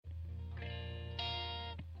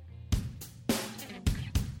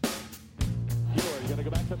to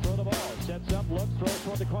go back to throw the ball. Sets up, looks, throws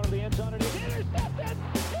toward the corner of the end zone, and he's intercepted!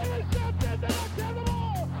 Intercepted! They don't have the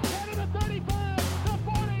ball! Out of the 35, the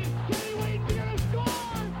 40, Kenny Wayne's going to score!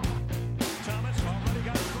 Thomas already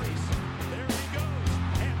got a crease. There he goes,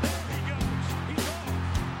 and there he goes. He's off.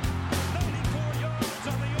 94 yards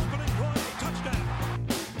on the opening play. Touchdown.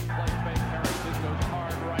 Play fake, Harrison goes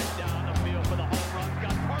hard right down the field for the home run.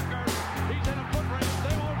 Got Parker. He's in a foot race.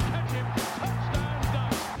 They won't catch him. Touchdown,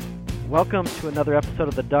 Ducks. Welcome to another episode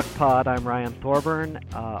of the Duck Pod. I'm Ryan Thorburn.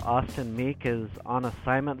 Austin Meek is on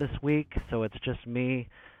assignment this week, so it's just me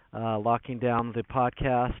locking down the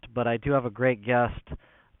podcast. But I do have a great guest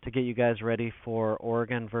to get you guys ready for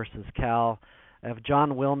Oregon versus Cal. I have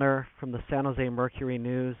Jon Wilner from the San Jose Mercury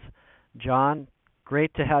News. John,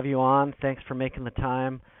 great to have you on. Thanks for making the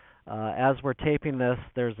time. As we're taping this,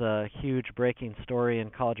 there's a huge breaking story in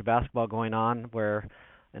college basketball going on where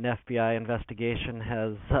an FBI investigation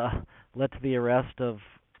has led to the arrest of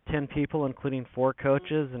 10 people, including 4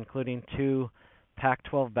 coaches, including 2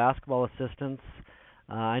 Pac-12 basketball assistants.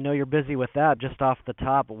 I know you're busy with that. Just off the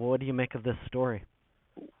top, what do you make of this story?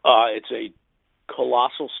 It's a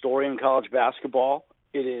colossal story in college basketball.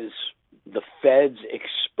 It is the feds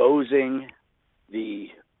exposing the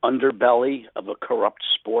underbelly of a corrupt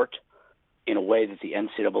sport in a way that the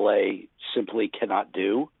NCAA simply cannot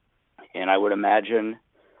do. And I would imagine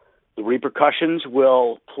the repercussions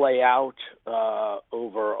will play out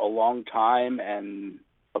over a long time and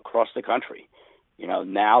across the country. You know,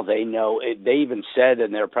 now they know. They even said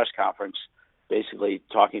in their press conference, basically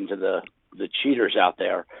talking to the cheaters out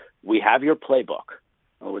there, we have your playbook.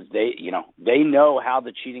 In other words, they know how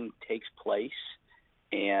the cheating takes place,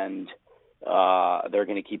 and they're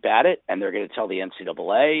going to keep at it, and they're going to tell the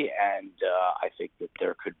NCAA. And I think that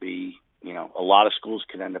there could be, a lot of schools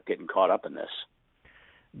could end up getting caught up in this.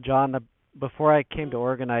 John, before I came to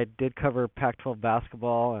Oregon, I did cover Pac-12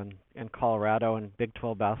 basketball and Colorado and Big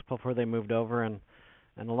 12 basketball before they moved over. And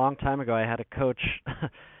a long time ago, I had a coach,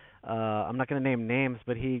 I'm not going to name names,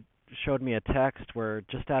 but he showed me a text where,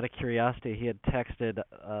 just out of curiosity, he had texted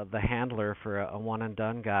the handler for a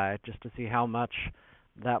one-and-done guy just to see how much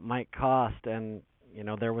that might cost. And,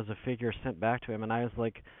 there was a figure sent back to him. And I was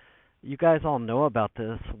like, you guys all know about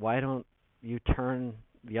this. Why don't you turn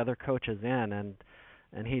the other coaches in?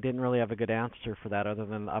 And he didn't really have a good answer for that, other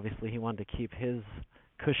than obviously he wanted to keep his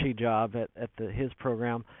cushy job at his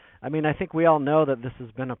program. I mean, I think we all know that this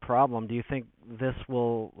has been a problem. Do you think this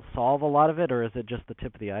will solve a lot of it, or is it just the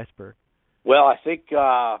tip of the iceberg? Well, I think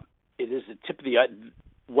it is the tip of the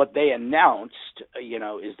what they announced,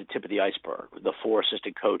 is the tip of the iceberg. The 4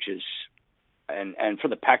 assistant coaches, and for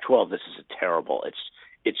the Pac-12, this is terrible.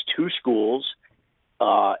 It's 2 schools,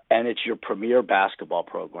 and it's your premier basketball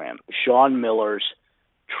program. Sean Miller's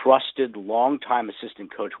trusted longtime assistant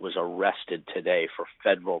coach was arrested today for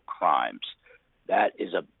federal crimes. That's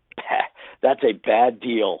a bad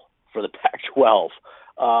deal for the Pac-12.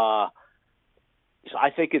 So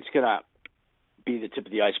I think it's going to be the tip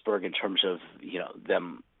of the iceberg in terms of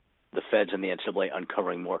the feds and the NCAA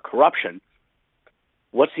uncovering more corruption.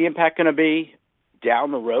 What's the impact going to be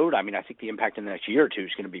down the road? I mean, I think the impact in the next year or two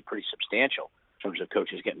is going to be pretty substantial in terms of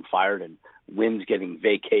coaches getting fired and wins getting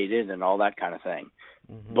vacated and all that kind of thing.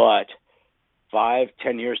 Mm-hmm. But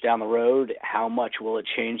 5-10 years down the road, how much will it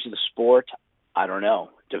change the sport? I don't know.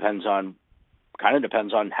 Depends on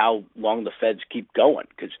how long the feds keep going,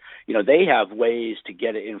 because they have ways to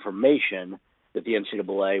get information that the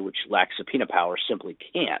NCAA, which lacks subpoena power, simply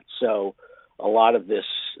can't. So a lot of this,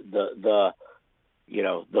 the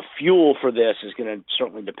fuel for this is going to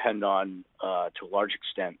certainly depend on, to a large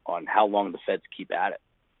extent, on how long the feds keep at it.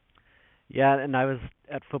 Yeah, and I was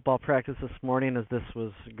at football practice this morning as this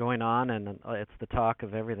was going on, and it's the talk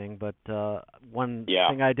of everything. But one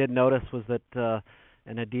thing I did notice was that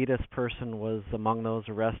an Adidas person was among those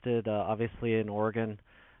arrested. Obviously, in Oregon,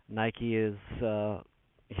 Nike is the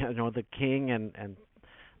king, and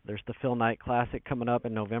there's the Phil Knight Classic coming up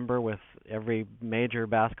in November with every major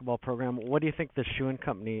basketball program. What do you think the shoe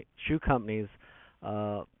companies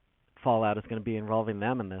fallout is going to be involving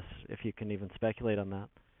them in this, if you can even speculate on that?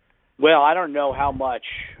 Well, I don't know how much.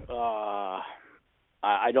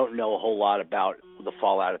 I don't know a whole lot about the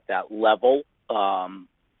fallout at that level.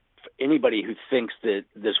 Anybody who thinks that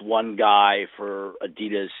this one guy for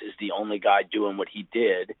Adidas is the only guy doing what he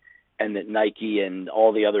did, and that Nike and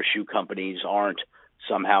all the other shoe companies aren't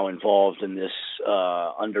somehow involved in this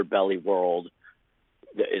underbelly world,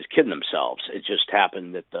 is kidding themselves. It just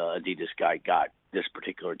happened that this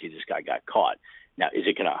particular Adidas guy got caught. Now, is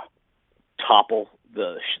it going to topple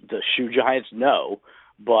the shoe giants? No,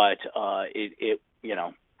 but it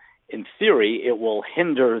in theory, it will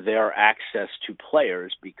hinder their access to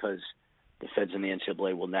players because the feds and the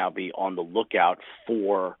NCAA will now be on the lookout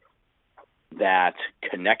for that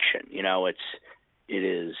connection. It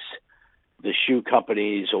is the shoe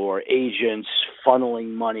companies or agents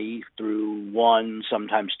funneling money through one,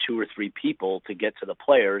 sometimes two or three people to get to the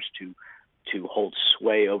players to hold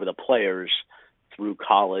sway over the players through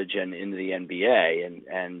college and into the NBA.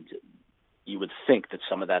 And you would think that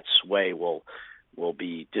some of that sway will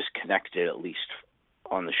be disconnected, at least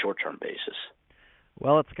on the short-term basis.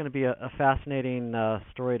 Well, it's going to be a fascinating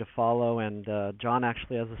story to follow, and Jon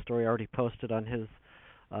actually has a story already posted on his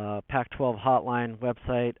Pac-12 Hotline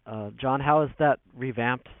website. Jon, how is that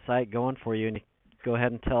revamped site going for you? And go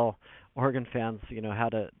ahead and tell Oregon fans, how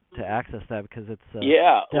to access that, because it's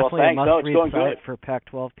definitely a must-read site for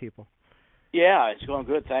Pac-12 people. Yeah, it's going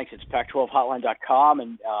good, thanks. It's Pac12Hotline.com,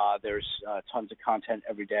 and there's tons of content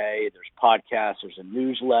every day. There's podcasts, there's a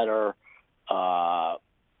newsletter,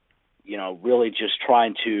 really just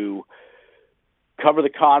trying to cover the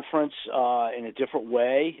conference in a different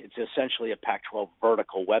way. It's essentially a Pac-12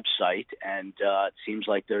 vertical website, and it seems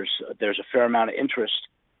like there's a fair amount of interest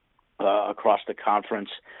across the conference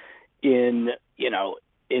in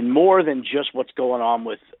more than just what's going on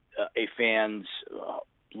with a fan's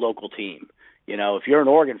local team. If you're an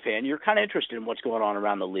Oregon fan, you're kind of interested in what's going on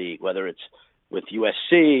around the league, whether it's with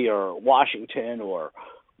USC or Washington or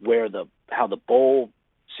how the bowl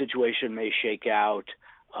situation may shake out,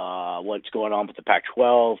 what's going on with the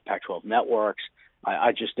Pac-12 networks.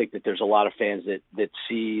 I just think that there's a lot of fans that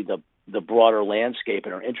see the broader landscape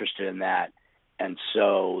and are interested in that. And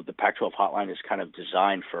so the Pac-12 Hotline is kind of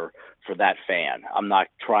designed for that fan. I'm not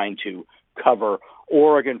trying to cover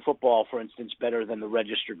Oregon football, for instance, better than the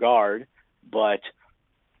Register Guard, but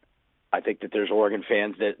I think that there's Oregon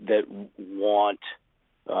fans that want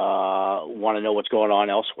to know what's going on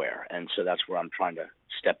elsewhere, and so that's where I'm trying to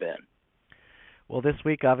step in. Well, this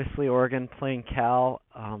week, obviously, Oregon playing Cal.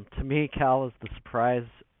 To me, Cal is the surprise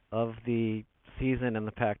of the season in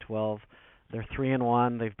the Pac-12. They're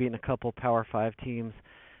 3-1. They've beaten a couple Power 5 teams.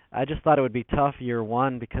 I just thought it would be tough year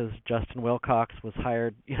one because Justin Wilcox was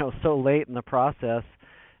hired, so late in the process,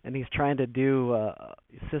 and he's trying to do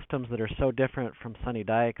systems that are so different from Sonny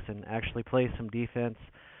Dykes and actually play some defense.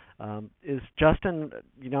 Is Justin,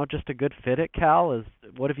 just a good fit at Cal?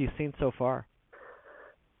 What have you seen so far?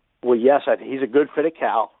 Well, yes, I think he's a good fit at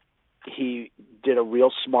Cal. He did a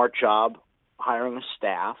real smart job hiring a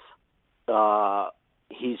staff.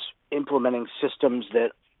 He's implementing systems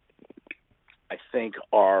that I think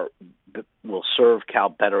will serve Cal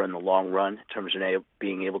better in the long run in terms of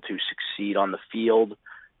being able to succeed on the field,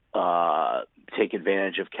 take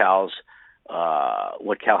advantage of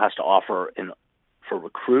what Cal has to offer for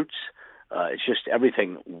recruits. It's just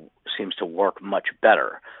everything seems to work much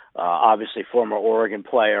better. Obviously, former Oregon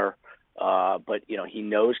player, but he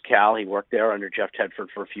knows Cal. He worked there under Jeff Tedford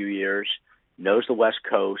for a few years. Knows the West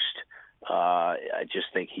Coast. I just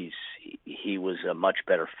think he was a much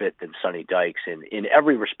better fit than Sonny Dykes in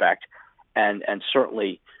every respect, and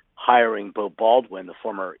certainly hiring Bo Baldwin, the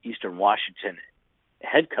former Eastern Washington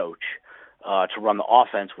head coach, to run the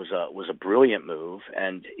offense was a brilliant move,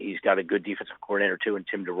 and he's got a good defensive coordinator too, and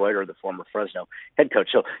Tim DeRuyter, the former Fresno head coach.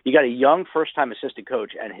 So you got a young first-time assistant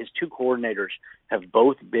coach, and his two coordinators have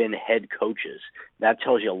both been head coaches. That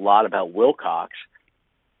tells you a lot about Wilcox,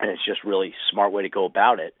 and it's just really smart way to go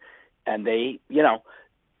about it. And they,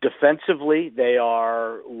 defensively, they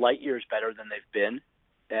are light years better than they've been,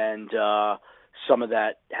 and some of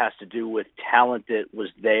that has to do with talent that was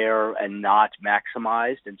there and not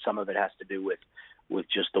maximized, and some of it has to do with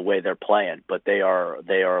just the way they're playing. But they are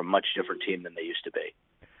a much different team than they used to be.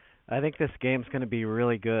 I think this game's going to be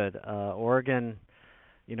really good. Oregon,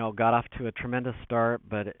 got off to a tremendous start,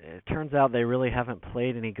 but it turns out they really haven't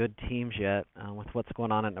played any good teams yet with what's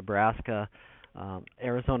going on at Nebraska.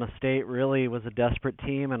 Arizona State really was a desperate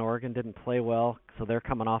team, and Oregon didn't play well, so they're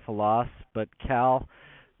coming off a loss. But Cal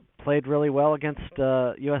played really well against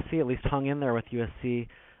USC, at least hung in there with USC.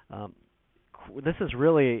 This is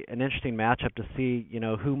really an interesting matchup to see,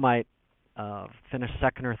 who might finish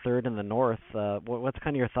second or third in the North. What's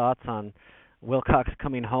kind of your thoughts on Wilcox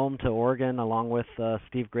coming home to Oregon along with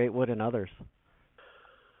Steve Greatwood and others?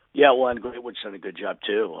 Yeah, well, and Greatwood's done a good job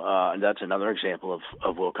too. And that's another example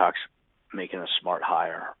of Wilcox making a smart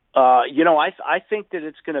hire. I think that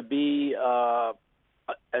it's going to be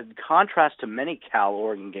in contrast to many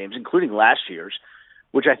Cal-Oregon games, including last year's,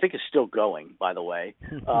 which I think is still going, by the way,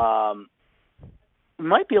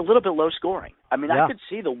 might be a little bit low scoring. I mean, yeah. I could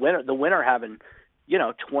see the winner having,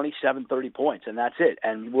 27, 30 points, and that's it.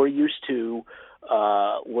 And we're used to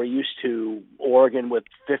We're used to Oregon with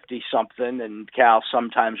 50-something and Cal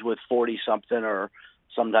sometimes with 40-something or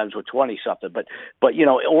sometimes with 20-something. But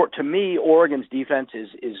to me, Oregon's defense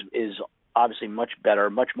is obviously much better,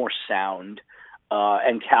 much more sound,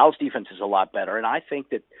 and Cal's defense is a lot better. And I think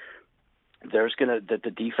that that the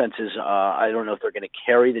defenses, I don't know if they're going to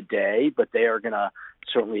carry the day, but they are going to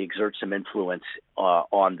certainly exert some influence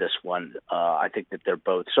on this one. I think that they're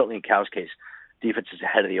both, certainly in Cal's case, defense is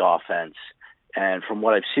ahead of the offense. And from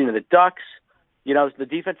what I've seen of the Ducks, the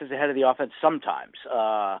defense is ahead of the offense sometimes.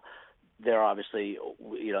 They're obviously,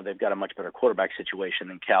 they've got a much better quarterback situation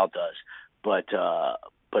than Cal does. But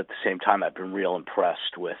at the same time, I've been real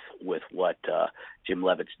impressed with what Jim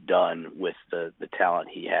Leavitt's done with the talent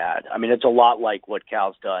he had. I mean, it's a lot like what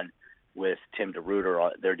Cal's done with Tim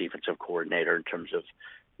DeRuyter, their defensive coordinator, in terms of,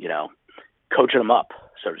 coaching them up,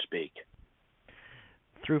 so to speak.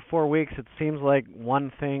 Through 4 weeks, it seems like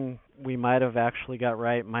one thing we might have actually got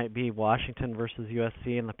right might be Washington versus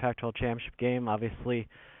USC in the Pac-12 championship game. Obviously,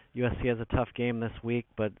 USC has a tough game this week,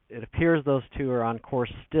 but it appears those two are on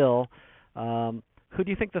course still. Who do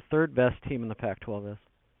you think the third best team in the Pac-12 is?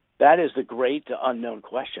 That is the great unknown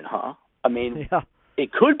question, huh? I mean, yeah.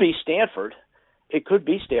 It could be Stanford. It could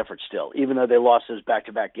be Stanford still, even though they lost those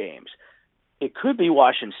back-to-back games. It could be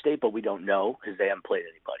Washington State, but we don't know because they haven't played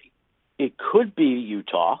anybody. It could be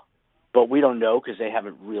Utah, but we don't know because they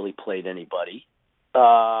haven't really played anybody.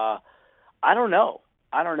 I don't know.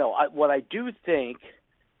 What I do think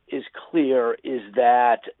is clear is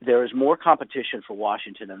that there is more competition for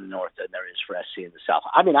Washington in the North than there is for SC in the South.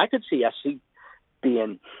 I mean, I could see SC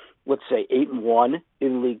being, let's say, 8-1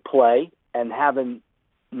 in league play and having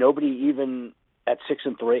nobody even at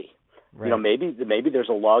 6-3. Right. Maybe there's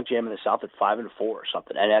a logjam in the South at 5-4 or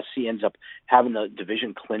something, and SC ends up having the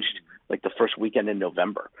division clinched like the first weekend in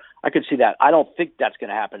November. I could see that. I don't think that's going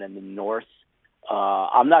to happen in the North.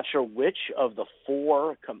 I'm not sure which of the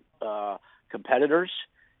four competitors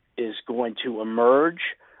is going to emerge.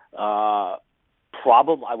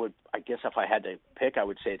 Probably, I guess if I had to pick, I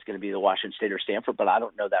would say it's going to be the Washington State or Stanford, but I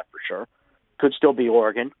don't know that for sure. Could still be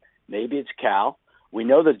Oregon. Maybe it's Cal. We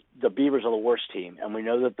know that the Beavers are the worst team, and we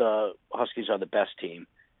know that the Huskies are the best team.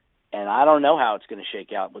 And I don't know how it's going to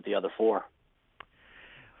shake out with the other four.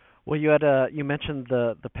 Well, you mentioned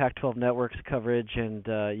the Pac-12 Network's coverage, and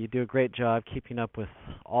you do a great job keeping up with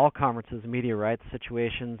all conferences' media rights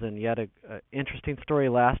situations. And you had an interesting story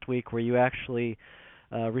last week where you actually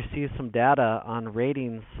received some data on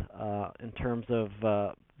ratings in terms of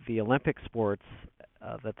the Olympic sports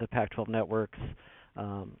that the Pac-12 Network's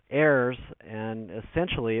airs, and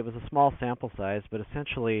essentially it was a small sample size, but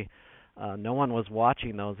essentially no one was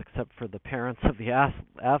watching those except for the parents of the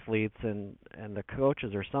athletes and the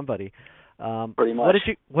coaches or somebody. Pretty much.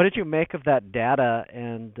 What did you make of that data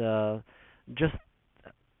and just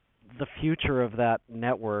the future of that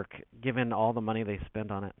network, given all the money they spend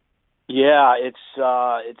on it? Yeah, it's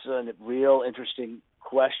a real interesting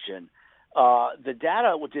question. The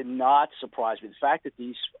data did not surprise me. The fact that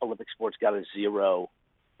these Olympic sports got a 0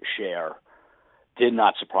 share did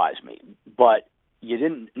not surprise me. But you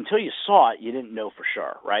didn't, until you saw it, you didn't know for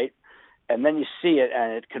sure, right? And then you see it,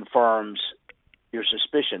 and it confirms your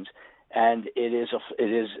suspicions. And it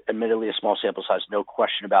is admittedly a small sample size, no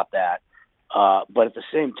question about that. But at the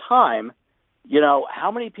same time,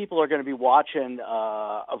 how many people are going to be watching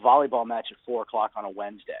a volleyball match at 4:00 on a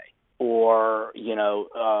Wednesday? Or,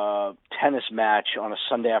 tennis match on a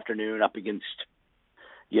Sunday afternoon up against,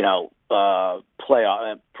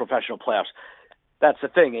 professional playoffs. That's the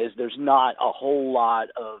thing, is there's not a whole lot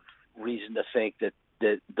of reason to think that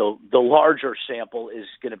the larger sample is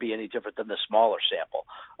going to be any different than the smaller sample.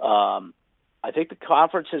 I think the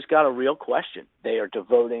conference has got a real question. They are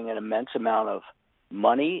devoting an immense amount of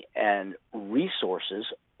money and resources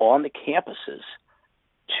on the campuses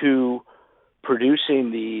to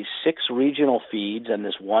producing these 6 regional feeds and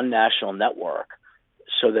this one national network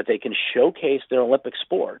so that they can showcase their Olympic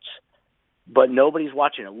sports, but nobody's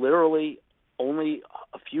watching it. Literally, only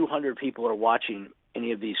a few hundred people are watching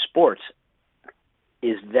any of these sports.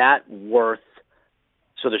 Is that worth?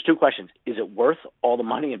 So there's 2 questions. Is it worth all the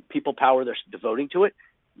money and people power they're devoting to it?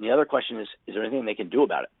 And the other question is there anything they can do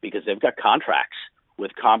about it? Because they've got contracts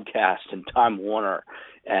with Comcast and Time Warner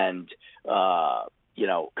and,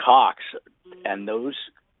 Cox, and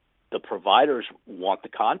the providers want the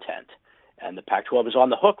content, and the Pac-12 is on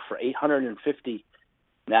the hook for 850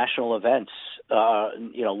 national events,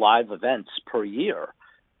 live events per year.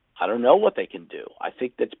 I don't know what they can do. I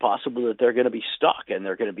think it's possible that they're going to be stuck, and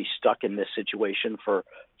they're going to be stuck in this situation for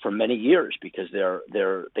many years because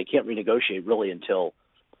they can't renegotiate really until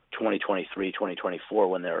 2023, 2024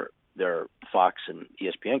 when their their Fox and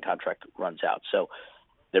ESPN contract runs out. So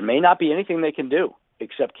there may not be anything they can do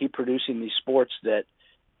except keep producing these sports that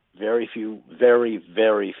very few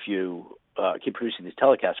keep producing these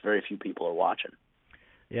telecasts very few people are watching.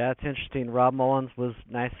 Yeah, it's interesting. Rob Mullins was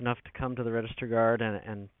nice enough to come to the Register Guard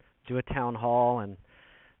and do a town hall, and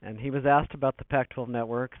he was asked about the Pac-12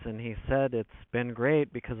 networks, and he said it's been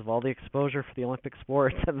great because of all the exposure for the Olympic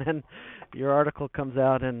sports. And then your article comes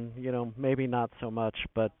out, and maybe not so much,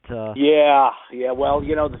 but yeah. Well,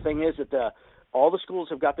 the thing is that all the schools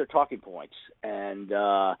have got their talking points, and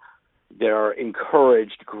they're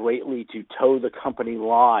encouraged greatly to toe the company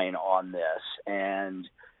line on this. And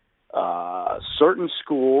certain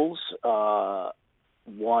schools,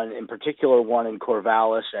 one in particular, one in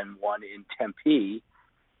Corvallis and one in Tempe,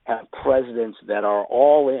 have presidents that are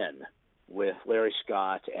all in with Larry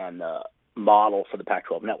Scott and the model for the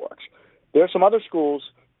Pac-12 networks. There are some other schools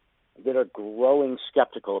that are growing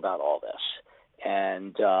skeptical about all this.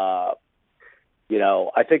 And,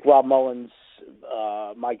 I think Rob Mullins,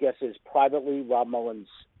 my guess is privately, Rob Mullins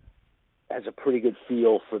has a pretty good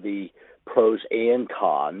feel for the pros and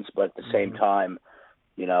cons, but at the same time,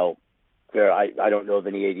 I don't know of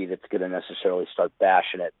any AD that's going to necessarily start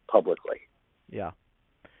bashing it publicly. Yeah.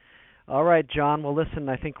 All right, John. Well, listen,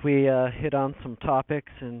 I think we hit on some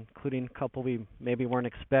topics, including a couple we maybe weren't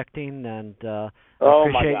expecting, and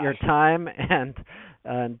appreciate your time, and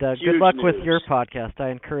good luck with your podcast. I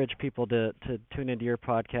encourage people to tune into your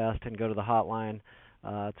podcast and go to the hotline.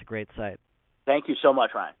 It's a great site. Thank you so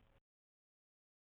much, Ryan.